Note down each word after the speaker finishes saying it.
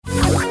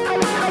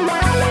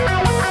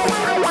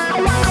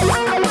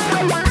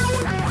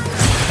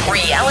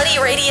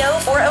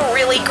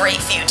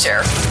great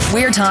future.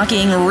 We're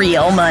talking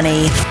real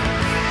money.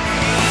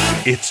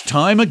 It's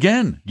time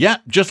again. Yeah,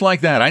 just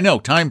like that. I know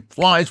time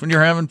flies when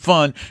you're having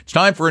fun. It's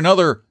time for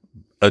another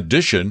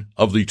edition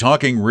of the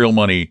Talking Real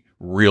Money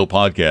Real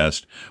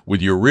podcast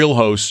with your real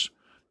hosts,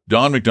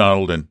 Don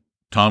McDonald and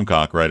Tom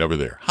Cock right over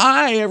there.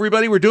 Hi,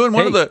 everybody. We're doing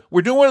one of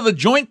the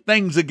joint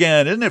things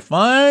again. Isn't it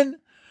fun?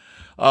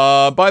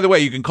 By the way,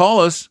 you can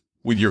call us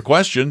with your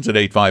questions at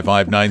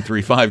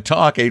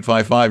 855-935-TALK,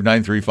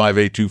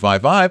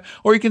 855-935-8255,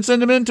 or you can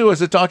send them in to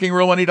us at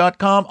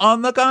talkingrealmoney.com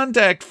on the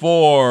contact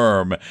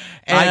form.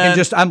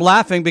 And I'm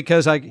laughing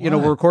because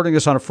we're recording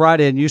this on a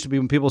Friday, and it used to be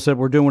when people said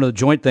we're doing one of the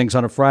joint things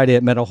on a Friday,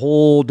 it meant a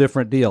whole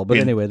different deal. But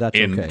anyway, that's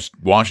okay. In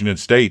Washington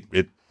State,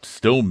 it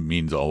still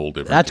means a whole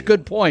different That's a deal.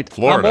 good point.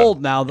 Florida, I'm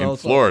old now, though. In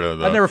Florida,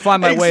 though. I never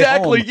find my way home.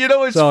 Exactly. You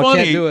know, it's so funny.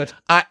 I can't do it.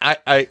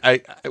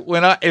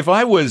 If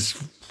I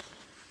was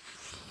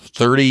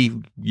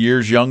 30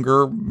 years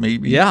younger,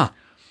 maybe. Yeah.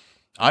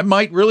 I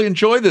might really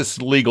enjoy this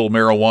legal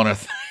marijuana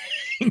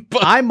thing.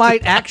 But I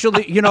might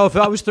actually, if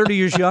I was 30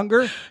 years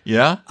younger,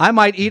 yeah, I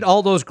might eat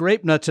all those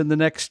grape nuts in the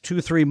next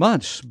 2-3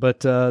 months.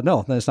 But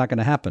no, that's not going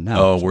to happen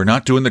now. Oh, we're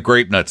not doing the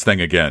grape nuts thing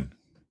again.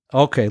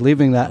 Okay,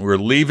 leaving that. We're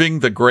leaving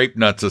the grape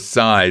nuts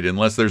aside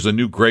unless there's a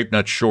new grape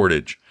nut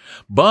shortage.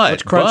 But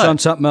let's crunch on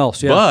something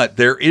else. Yeah. But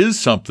there is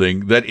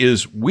something that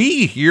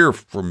we hear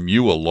from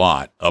you a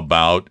lot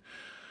about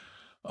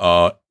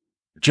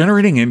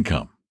generating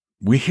income.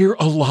 We hear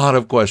a lot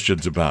of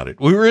questions about it.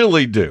 We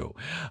really do.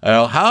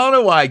 How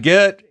do I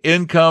get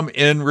income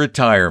in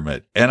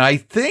retirement? And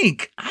I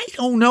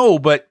don't know,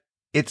 but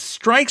it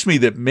strikes me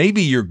that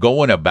maybe you're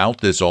going about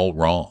this all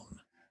wrong.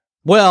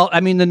 Well, I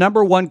mean, the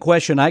number one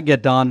question I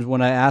get, Don,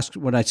 when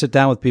I sit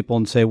down with people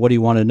and say, what do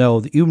you want to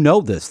know? You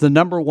know this. The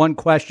number one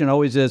question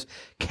always is,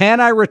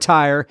 can I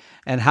retire,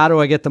 and how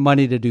do I get the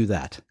money to do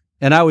that?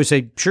 And I always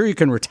say, sure, you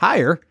can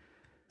retire.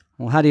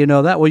 Well, how do you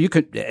know that? Well,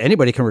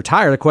 anybody can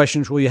retire. The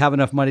question is, will you have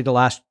enough money to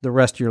last the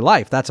rest of your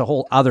life? That's a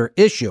whole other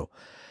issue.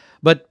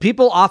 But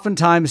people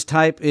oftentimes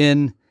type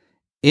in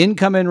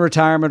income in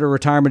retirement or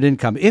retirement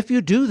income. If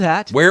you do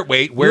that, where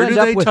do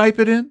they type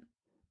it in?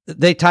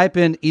 They type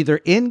in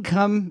either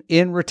income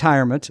in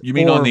retirement you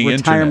mean or on the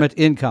retirement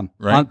internet? income.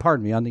 Right? On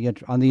the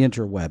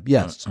interweb,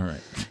 yes. All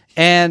right.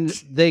 And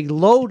they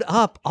load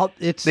up.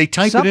 They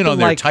type it in on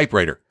their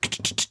typewriter.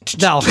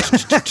 No,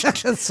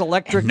 it's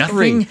electric.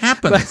 Nothing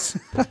happens.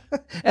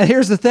 And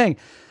here's the thing: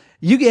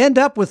 you end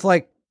up with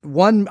like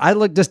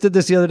just did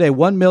this the other day.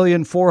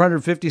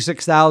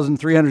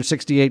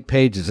 1,456,368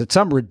 pages. It's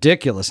some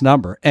ridiculous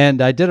number,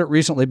 and I did it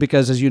recently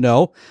because, as you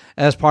know,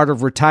 as part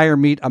of Retire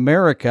Meet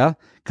America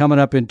coming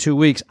up in 2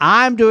 weeks,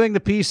 I'm doing the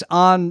piece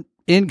on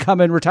income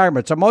and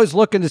retirement. So I'm always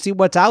looking to see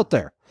what's out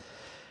there.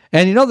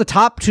 And the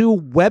top two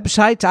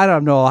websites, I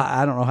don't know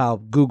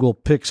how Google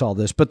picks all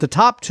this, but the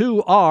top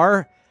two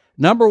are,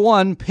 number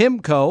one,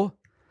 PIMCO,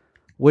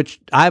 which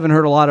I haven't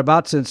heard a lot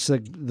about since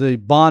the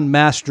bond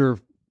master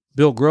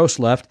Bill Gross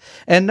left.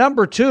 And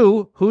number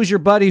two, who's your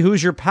buddy,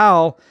 who's your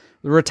pal,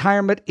 the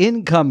Retirement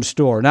Income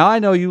Store. Now, I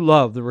know you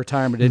love the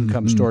Retirement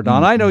Income Store,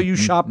 Don. I know you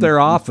shop there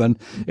often.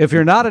 If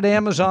you're not at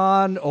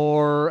Amazon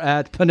or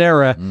at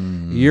Panera,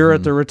 you're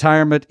at the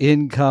Retirement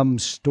Income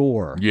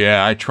Store.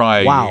 Yeah, I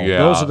try. Wow, yeah.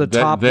 those are the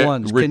top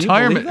ones. Retirement Can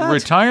you believe that?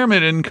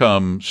 Retirement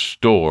Income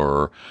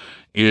Store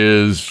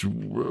is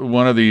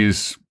one of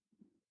these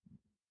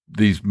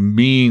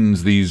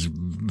venues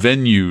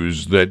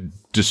that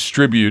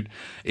distribute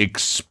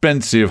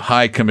expensive,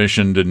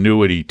 high-commissioned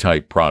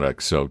annuity-type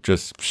products. So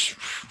just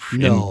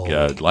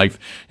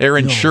they're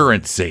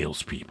insurance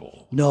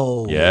salespeople.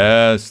 No.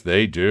 Yes,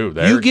 they do.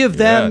 You give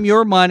them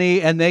your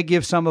money, and they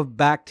give some of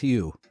back to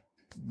you.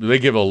 They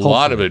give a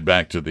lot of it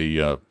back to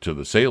the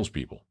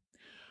salespeople.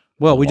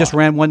 Well, we just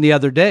ran one the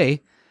other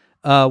day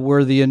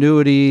where the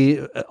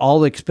annuity, all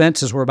the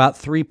expenses were about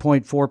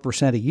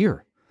 3.4% a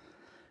year.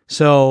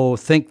 So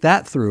think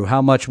that through,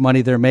 how much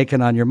money they're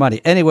making on your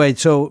money. Anyway,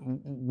 so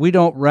we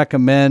don't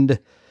recommend,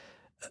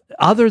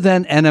 other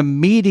than an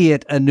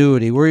immediate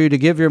annuity, were you to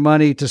give your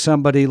money to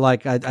somebody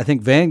like, I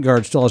think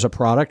Vanguard still has a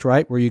product,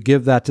 right, where you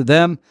give that to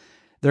them.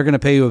 They're going to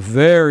pay you a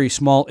very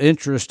small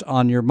interest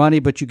on your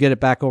money, but you get it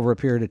back over a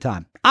period of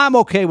time. I'm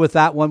okay with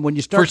that one when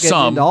you start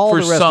getting into all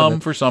the rest of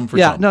it. For some.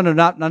 No, I'm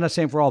not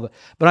saying for all of it.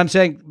 But I'm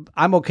saying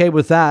I'm okay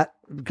with that.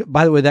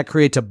 By the way, that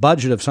creates a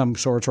budget of some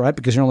sorts, right?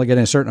 Because you're only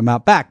getting a certain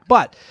amount back.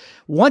 But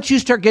once you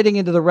start getting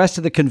into the rest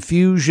of the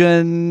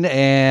confusion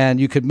and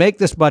you could make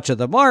this much of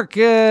the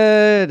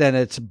market and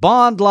it's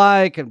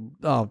bond-like, and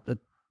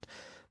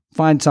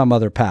find some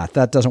other path.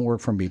 That doesn't work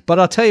for me. But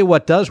I'll tell you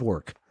what does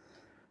work.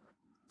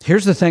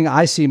 Here's the thing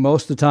I see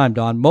most of the time,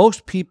 Don.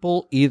 Most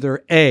people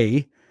either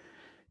A,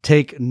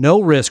 take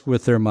no risk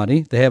with their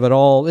money. They have it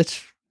all.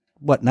 It's,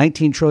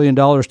 $19 trillion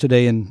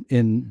today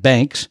in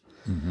banks.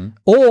 Mm-hmm.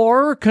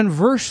 Or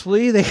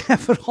conversely, they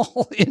have it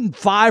all in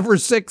 5 or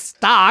 6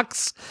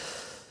 stocks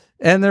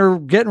and they're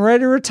getting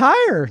ready to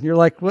retire. You're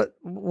like, what?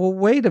 Well,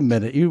 wait a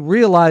minute. You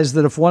realize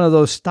that if one of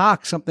those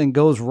stocks, something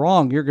goes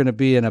wrong, you're going to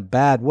be in a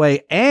bad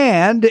way.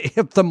 And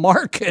if the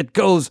market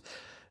goes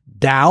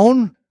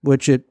down,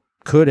 which it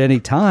could any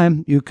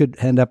time, you could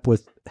end up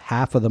with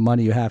half of the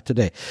money you have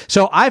today.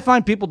 So I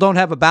find people don't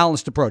have a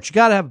balanced approach. You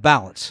got to have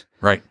balance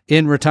Right.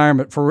 in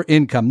retirement for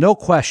income, no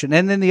question.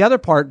 And then the other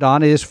part,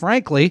 Don, is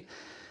frankly,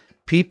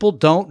 people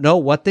don't know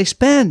what they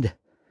spend.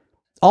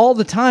 All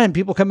the time,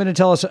 people come in and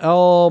tell us,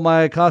 oh,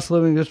 my cost of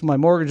living, this, my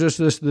mortgage,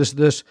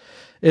 this,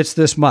 it's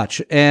this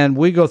much. And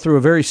we go through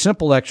a very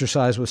simple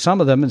exercise with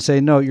some of them and say,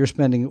 no, you're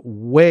spending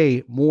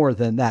way more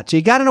than that. So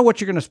you got to know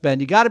what you're going to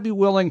spend. You got to be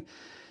willing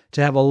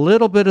to have a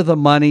little bit of the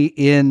money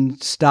in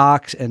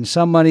stocks and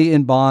some money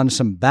in bonds,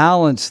 some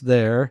balance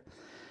there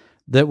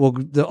that will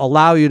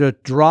allow you to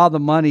draw the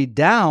money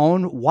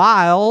down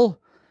while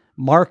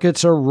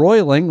markets are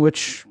roiling,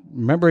 which,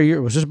 remember, it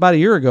was just about a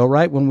year ago,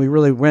 right, when we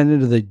really went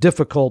into the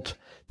difficult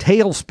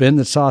tailspin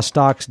that saw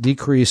stocks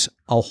decrease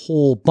a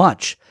whole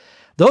bunch.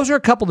 Those are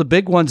a couple of the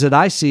big ones that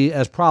I see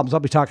as problems. I'll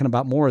be talking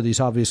about more of these,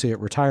 obviously, at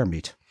Retire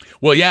Meet.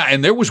 Well, yeah,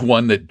 and there was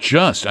one that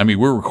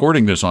we're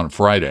recording this on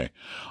Friday.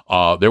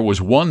 There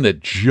was one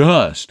that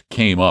just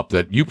came up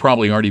that you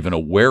probably aren't even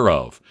aware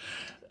of.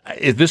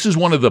 This is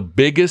one of the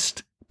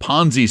biggest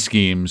Ponzi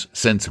schemes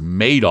since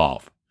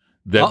Madoff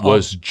that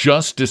was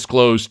just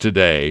disclosed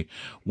today,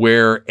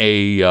 where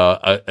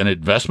an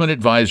investment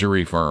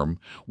advisory firm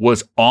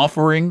was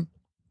offering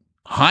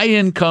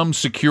high-income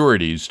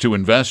securities to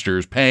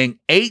investors paying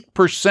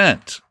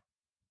 8%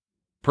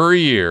 per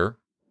year.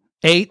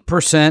 8%?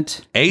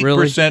 8%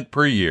 really?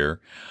 per year.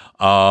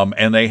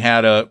 And they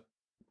had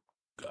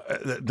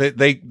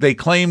they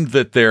claimed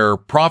that their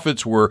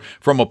profits were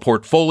from a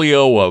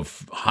portfolio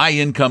of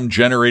high-income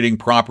generating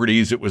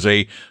properties. It was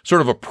a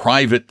sort of a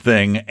private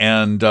thing.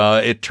 And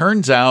it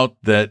turns out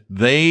that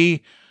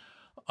they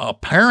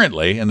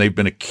apparently, and they've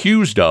been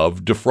accused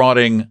of,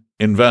 defrauding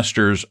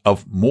investors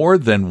of more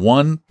than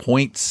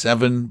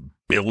 $1.7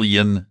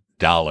 billion.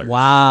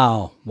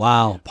 Wow.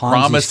 Ponzi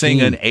promising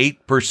scheme. an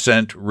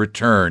 8%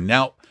 return.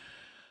 Now,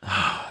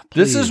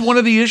 this is one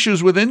of the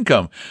issues with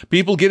income.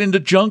 People get into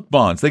junk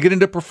bonds. They get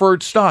into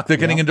preferred stock. They're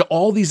getting into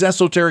all these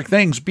esoteric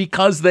things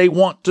because they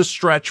want to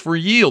stretch for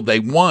yield.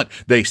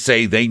 They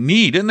say they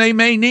need, and they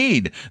may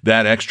need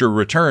that extra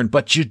return,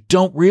 but you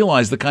don't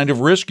realize the kind of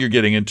risk you're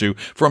getting into,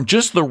 from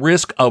just the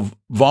risk of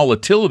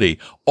volatility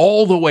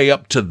all the way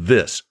up to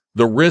this,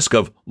 the risk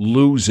of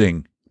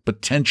losing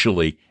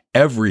potentially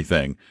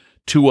everything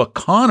to a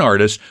con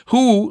artist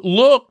who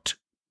looked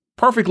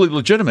perfectly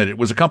legitimate. It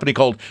was a company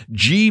called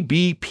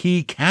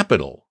GBP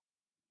Capital.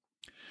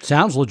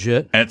 Sounds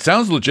legit. And it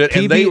sounds legit.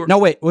 PB, and they were, no,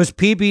 wait, was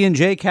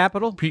PB&J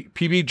Capital?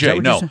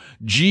 PBJ, no,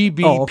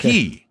 GBP. Oh,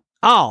 okay.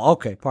 Oh,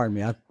 okay. Pardon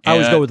me. I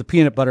always go with the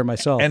peanut butter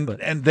myself.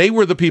 And they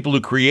were the people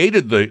who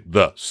created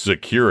the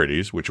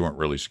securities, which weren't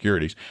really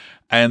securities,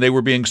 and they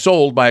were being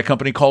sold by a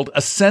company called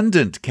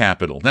Ascendant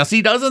Capital. Now,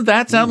 see, doesn't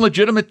that sound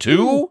legitimate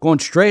too? Going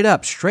straight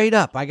up.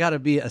 I got to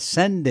be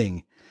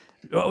ascending.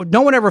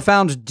 No one ever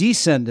found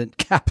Descendant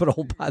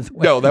Capital, by the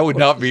way. No, that would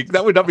not be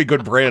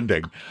good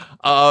branding.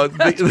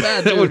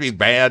 That would be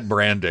bad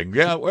branding.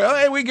 Yeah, well,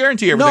 hey, we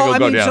guarantee everything will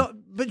go down.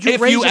 But you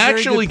if you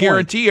actually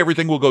guarantee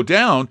everything will go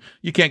down,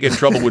 you can't get in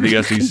trouble with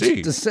the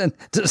SEC.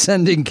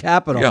 Descending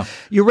Capital. Yeah.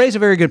 You raise a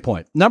very good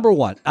point. Number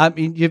one, I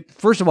mean,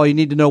 first of all, you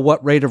need to know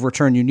what rate of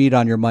return you need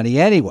on your money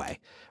anyway,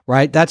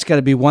 right? That's got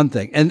to be one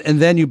thing. And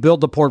then you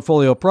build the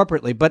portfolio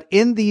appropriately. But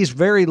in these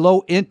very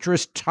low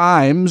interest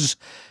times,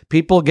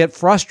 people get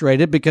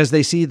frustrated because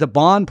they see the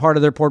bond part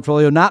of their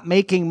portfolio not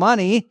making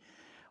money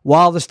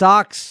while the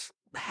stocks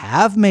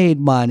have made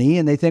money,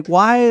 and they think,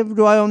 why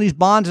do I own these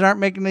bonds that aren't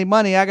making any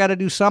money? I got to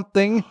do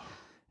something.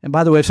 And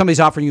by the way, if somebody's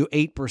offering you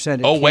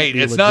 8%, oh wait,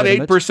 it's not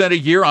 8% a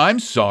year. I'm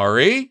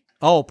sorry.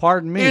 Oh,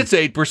 pardon me. It's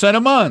 8%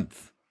 a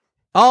month.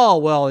 Oh,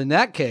 well, in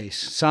that case,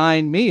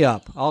 sign me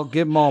up. I'll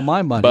give them all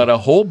my money. But a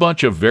whole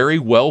bunch of very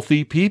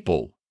wealthy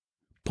people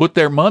put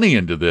their money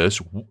into this.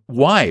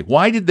 Why?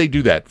 Why did they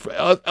do that?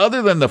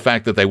 Other than the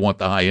fact that they want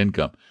the high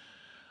income.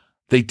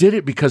 They did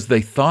it because they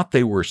thought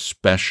they were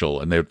special,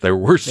 and there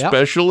were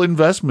special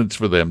investments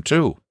for them,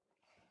 too.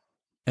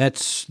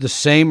 That's the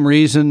same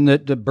reason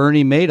that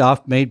Bernie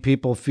Madoff made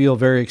people feel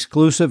very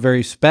exclusive,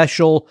 very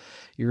special.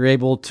 You're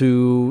able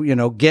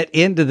to, get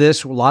into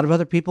this. A lot of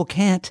other people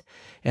can't.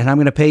 And I'm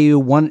going to pay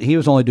you he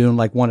was only doing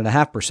like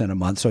 1.5% a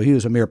month. So he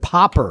was a mere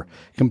pauper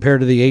compared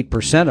to the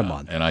 8% a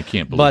month. And I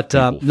can't believe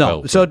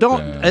no. So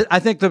I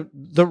think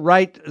the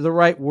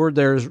right word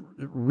there is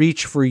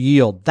reach for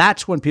yield.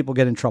 That's when people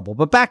get in trouble.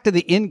 But back to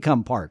the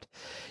income part.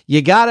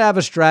 You got to have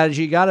a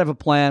strategy. You got to have a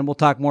plan. We'll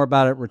talk more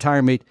about it at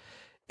Retire Meet.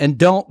 And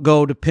don't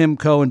go to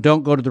PIMCO and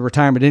don't go to the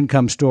Retirement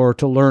Income Store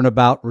to learn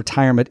about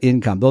retirement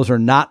income. Those are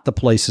not the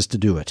places to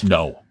do it.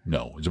 No.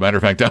 As a matter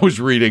of fact, I was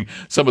reading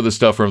some of the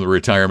stuff from the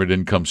Retirement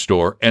Income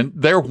Store, and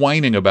they're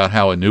whining about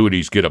how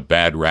annuities get a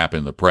bad rap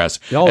in the press.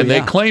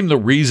 They claim the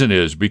reason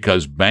is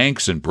because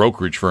banks and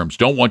brokerage firms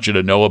don't want you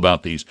to know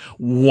about these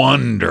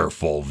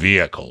wonderful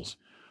vehicles.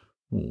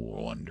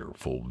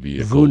 Wonderful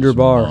vehicles.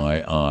 Wunderbar.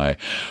 My eye.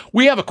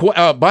 We have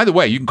by the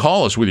way, you can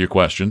call us with your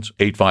questions,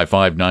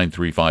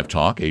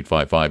 855-935-TALK,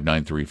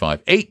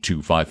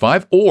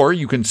 855-935-8255, or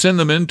you can send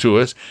them in to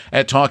us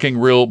at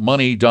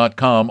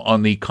talkingrealmoney.com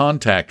on the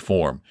contact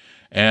form.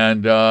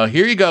 And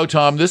here you go,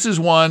 Tom. This is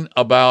one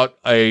about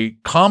a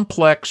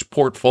complex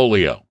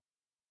portfolio.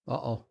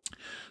 Uh-oh.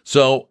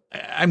 So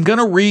I'm going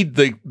to read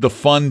the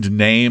fund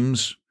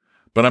names,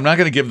 but I'm not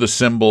going to give the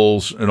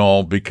symbols and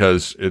all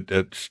because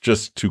it's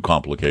just too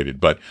complicated.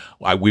 But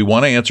we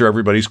want to answer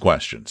everybody's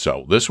question.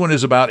 So this one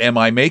is about, am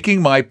I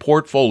making my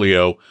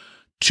portfolio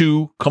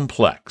too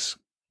complex?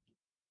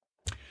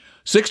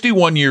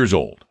 61 years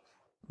old,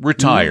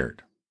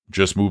 retired,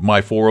 just moved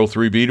my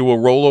 403B to a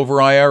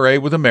rollover IRA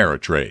with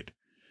Ameritrade.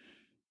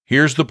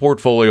 Here's the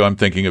portfolio I'm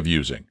thinking of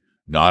using.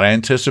 Not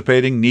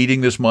anticipating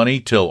needing this money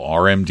till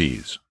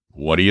RMDs.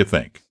 What do you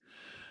think?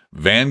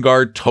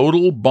 Vanguard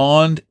Total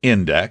Bond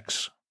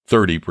Index,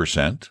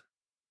 30%.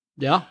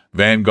 Yeah.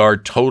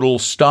 Vanguard Total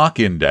Stock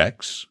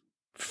Index,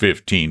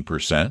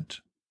 15%.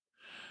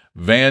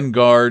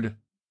 Vanguard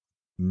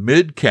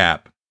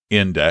Mid-Cap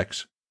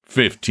Index,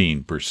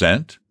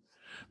 15%.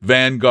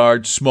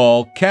 Vanguard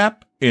Small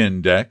Cap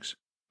Index,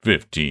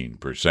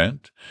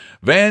 15%.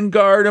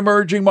 Vanguard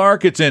Emerging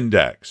Markets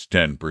Index,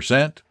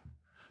 10%.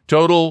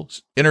 Total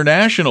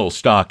International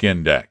Stock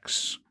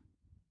Index,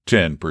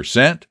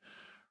 10%.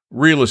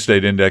 Real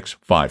Estate Index,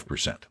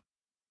 5%.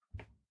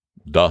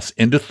 Thus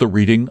endeth the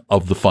reading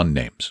of the fund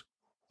names.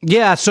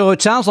 Yeah, so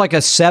it sounds like a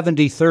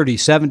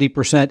 70-30,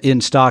 70%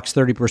 in stocks,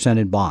 30%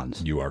 in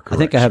bonds. You are correct. I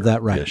think I have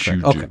that right. Yes, you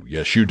do. Okay.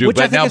 Yes, you do. Which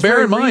I but think now is bear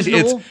very in mind,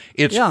 reasonable.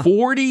 it's Yeah.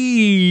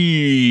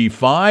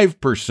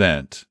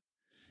 45%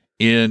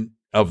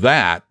 of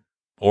that,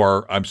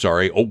 or I'm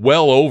sorry,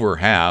 well over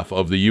half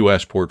of the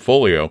U.S.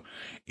 portfolio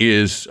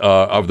is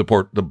of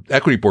the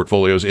equity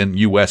portfolios in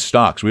U.S.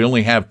 stocks. We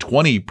only have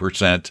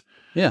 20%.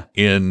 Yeah.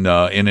 In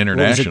international.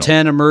 What was it,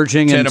 10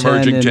 emerging 10 and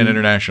emerging, 10 10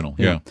 international.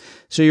 Yeah.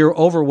 So you're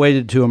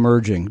overweighted to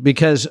emerging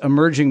because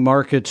emerging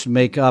markets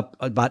make up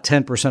about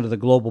 10% of the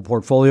global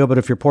portfolio. But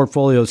if your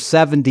portfolio is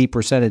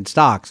 70% in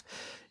stocks,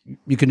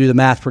 you can do the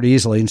math pretty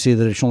easily and see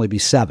that it should only be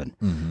 7.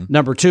 Mm-hmm.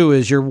 Number 2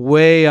 is you're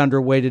way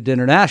underweighted to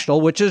international,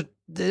 which is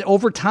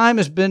over time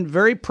has been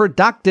very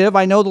productive.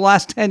 I know the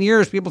last 10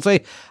 years, people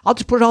say, I'll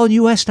just put it all in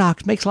U.S.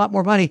 stocks, makes a lot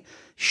more money.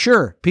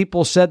 Sure,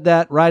 people said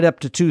that right up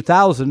to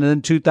 2000, and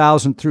then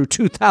 2000 through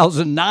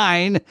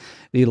 2009,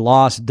 the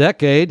lost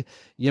decade,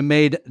 you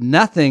made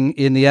nothing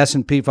in the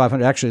S&P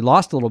 500, actually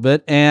lost a little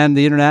bit, and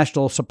the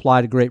international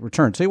supplied a great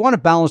return. So you want to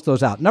balance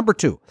those out. Number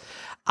 2,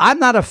 I'm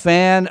not a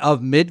fan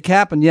of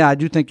mid-cap, and yeah, I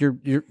do think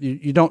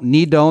you don't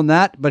need to own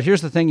that, but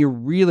here's the thing you're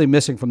really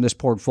missing from this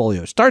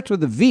portfolio. It starts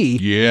with a V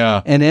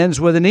and ends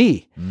with an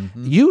E.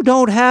 Mm-hmm. You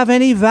don't have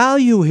any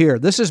value here.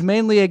 This is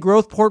mainly a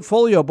growth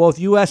portfolio, both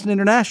U.S. and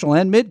international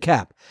and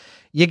mid-cap.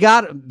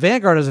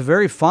 Vanguard has a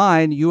very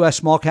fine U.S.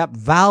 small-cap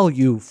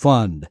value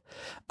fund.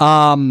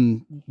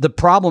 The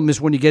problem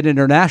is when you get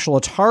international,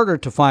 it's harder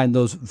to find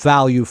those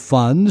value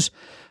funds.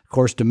 Of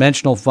course,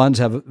 dimensional funds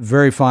have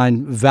very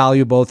fine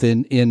value both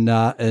in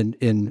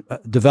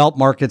developed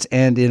markets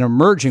and in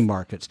emerging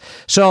markets.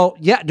 So,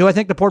 yeah, do I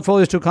think the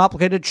portfolio is too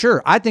complicated?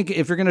 Sure. I think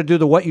if you're going to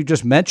do what you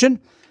just mentioned,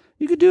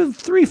 you could do a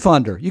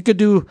 3-funder. You could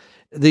do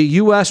the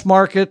U.S.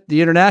 market,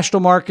 the international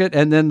market,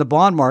 and then the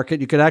bond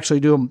market. You could actually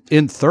do them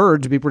in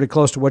thirds to be pretty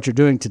close to what you're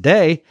doing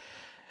today.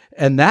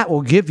 And that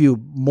will give you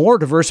more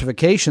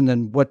diversification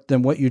than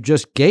what you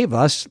just gave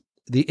us.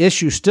 The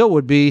issue still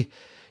would be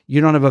you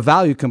don't have a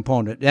value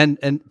component.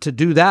 And to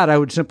do that, I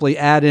would simply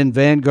add in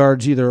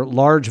Vanguard's either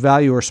large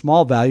value or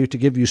small value to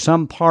give you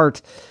some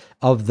part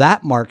of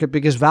that market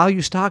because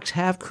value stocks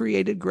have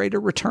created greater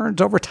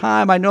returns over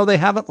time. I know they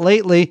haven't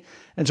lately,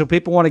 and so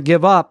people want to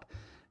give up.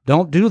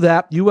 Don't do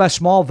that. U.S.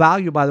 small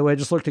value, by the way, I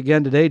just looked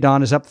again today,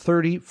 Don, is up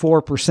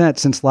 34%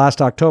 since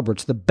last October.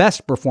 It's the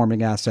best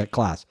performing asset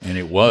class. And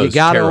it was you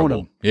gotta terrible. Own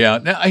them. Yeah.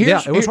 Now,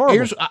 it was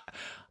horrible.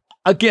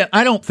 Again,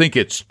 I don't think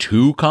it's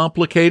too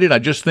complicated. I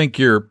just think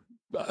you're,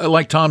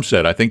 like Tom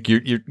said, I think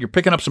you're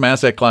picking up some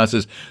asset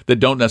classes that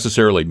don't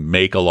necessarily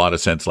make a lot of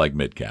sense like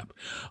mid-cap.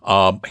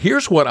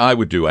 Here's what I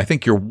would do. I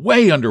think you're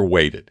way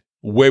underweighted.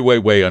 Way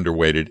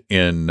underweighted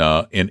in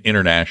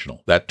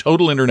international. That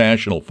total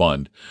international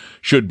fund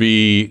should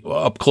be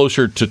up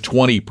closer to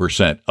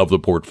 20% of the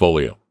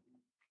portfolio.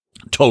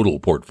 Total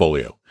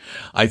portfolio.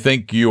 I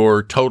think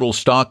your total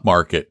stock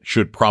market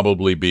should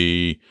probably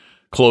be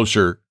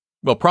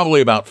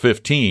probably about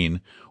 15,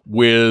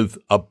 with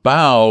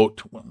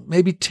about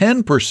maybe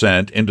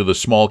 10% into the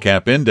small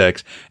cap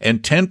index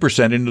and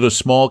 10% into the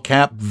small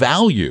cap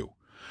value.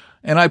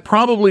 And I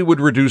probably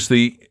would reduce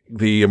the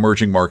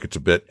emerging markets a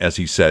bit, as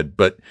he said,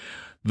 but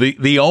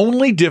the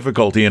only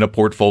difficulty in a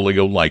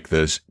portfolio like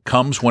this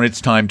comes when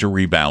it's time to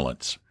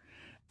rebalance.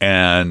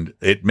 And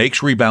it makes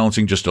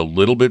rebalancing just a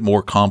little bit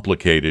more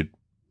complicated,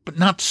 but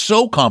not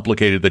so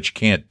complicated that you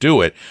can't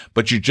do it,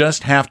 but you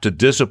just have to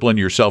discipline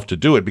yourself to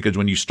do it, because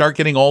when you start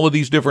getting all of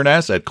these different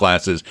asset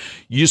classes,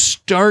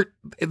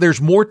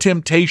 there's more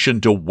temptation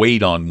to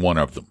wait on one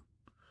of them.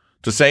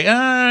 to say,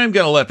 I'm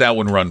going to let that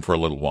one run for a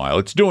little while.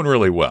 It's doing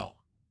really well.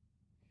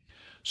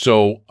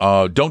 So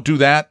don't do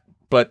that.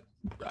 But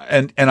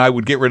and I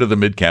would get rid of the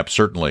mid cap,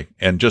 certainly,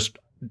 and just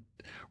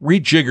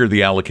rejigger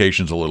the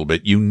allocations a little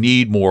bit. You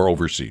need more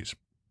overseas.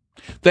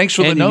 Thanks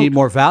for the note. You need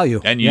more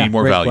value. And you need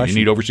more value. Question.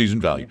 You need overseas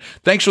and value.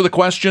 Thanks for the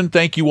question.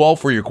 Thank you all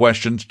for your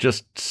questions.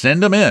 Just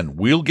send them in.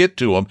 We'll get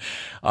to them.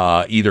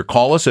 Either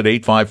call us at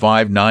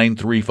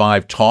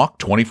 855-935-TALK,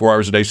 24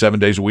 hours a day, 7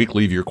 days a week.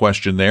 Leave your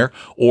question there.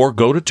 Or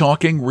go to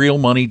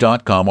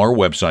talkingrealmoney.com, our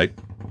website,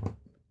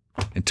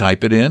 and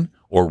type it in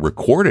or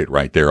record it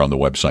right there on the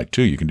website,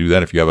 too. You can do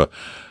that if you have a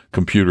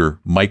computer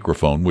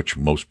microphone, which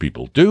most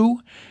people do.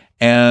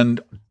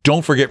 And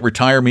don't forget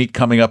Retire Meet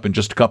coming up in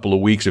just a couple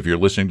of weeks if you're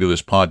listening to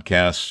this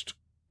podcast.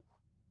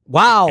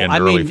 Wow. In I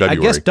early mean, February.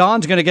 I guess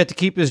Don's going to get to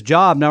keep his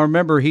job. Now,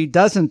 remember, he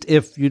doesn't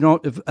if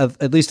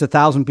at least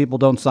 1,000 people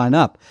don't sign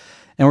up.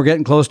 And we're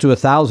getting close to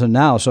 1,000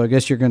 now. So I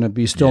guess you're going to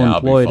be still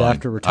employed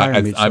after Retire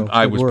Meet.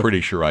 I was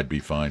pretty sure I'd be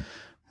fine.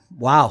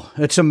 Wow.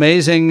 It's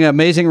amazing,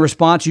 amazing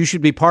response. You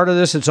should be part of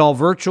this. It's all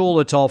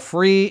virtual. It's all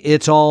free.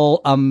 It's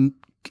all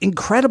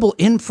incredible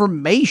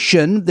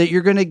information that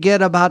you're going to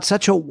get about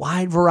such a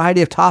wide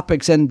variety of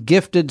topics and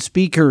gifted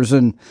speakers.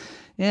 And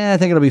I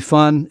think it'll be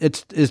fun.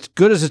 It's as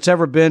good as it's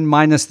ever been,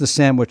 minus the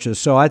sandwiches.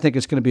 So I think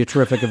it's going to be a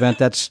terrific event.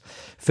 That's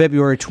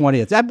February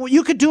 20th.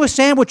 You could do a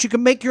sandwich. You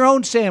can make your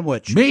own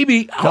sandwich.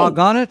 Maybe.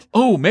 Doggone it.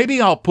 Oh, maybe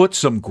I'll put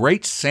some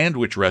great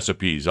sandwich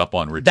recipes up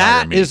on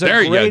Retire Meet. That is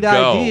a great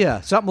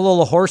idea. Something a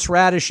little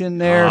horseradish in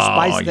there,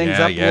 spice things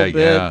up a little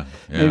bit. Yeah.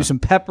 Maybe some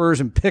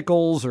peppers and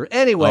pickles or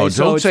anyway. Oh,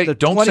 don't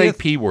say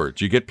P words.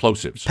 You get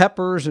plosives.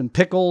 Peppers and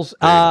pickles.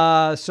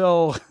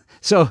 So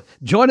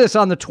join us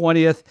on the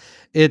 20th.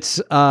 It's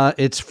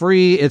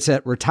free. It's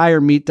at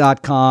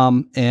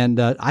retiremeet.com, and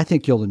I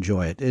think you'll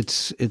enjoy it.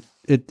 It's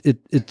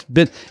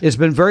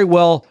been very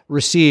well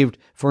received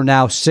for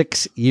now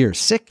 6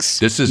 years.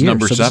 This is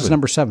number 7. This is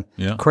number 7.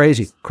 Yeah.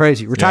 Crazy.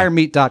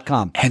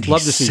 Retiremeet.com. And he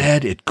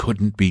said it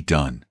couldn't be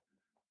done.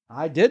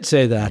 I did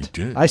say that.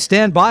 You did. I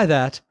stand by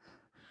that.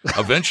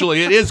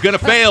 Eventually, it is going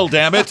to fail.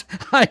 Damn it!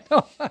 I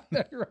know.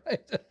 Right.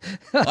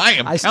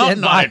 I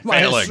stand by my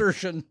failing.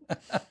 assertion.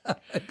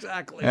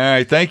 Exactly. All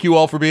right. Thank you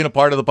all for being a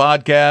part of the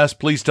podcast.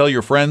 Please tell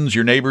your friends,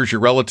 your neighbors, your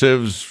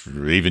relatives,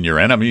 even your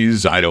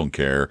enemies. I don't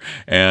care.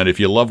 And if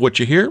you love what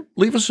you hear,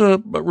 leave us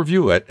a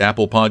review at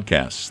Apple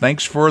Podcasts.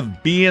 Thanks for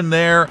being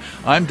there.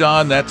 I'm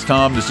Don. That's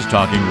Tom. This is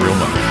Talking Real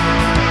Money.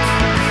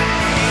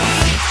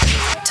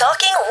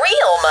 Talking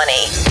Real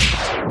Money.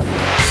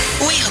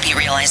 We hope you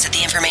realize that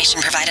the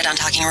information provided on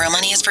Talking Real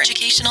Money is for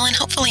educational and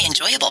hopefully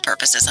enjoyable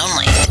purposes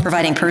only.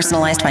 Providing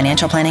personalized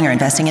financial planning or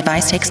investing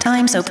advice takes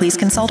time, so please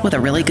consult with a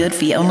really good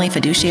fee-only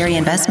fiduciary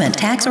investment,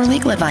 tax, or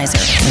legal advisor.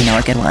 We know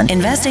a good one.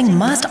 Investing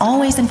must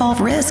always involve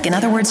risk. In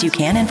other words, you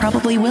can and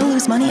probably will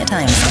lose money at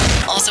times.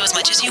 Also, as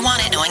much as you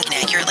want it, no one can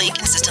accurately and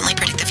consistently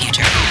predict the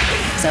future.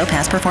 So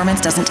past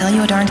performance doesn't tell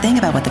you a darn thing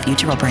about what the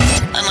future will bring.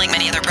 Unlike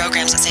many other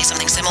programs that say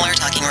something similar,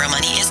 Talking Real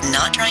Money is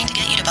not trying to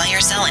get you to buy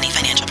or sell any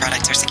financial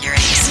products or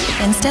securities.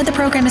 Instead, the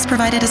program is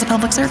provided as a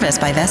public service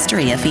by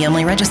Vestry, a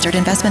fee-only registered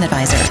investment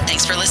advisor.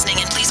 Thanks for listening,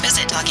 and please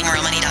visit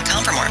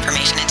talkingrealmoney.com for more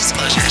information and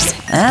disclosures.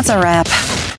 That's a wrap.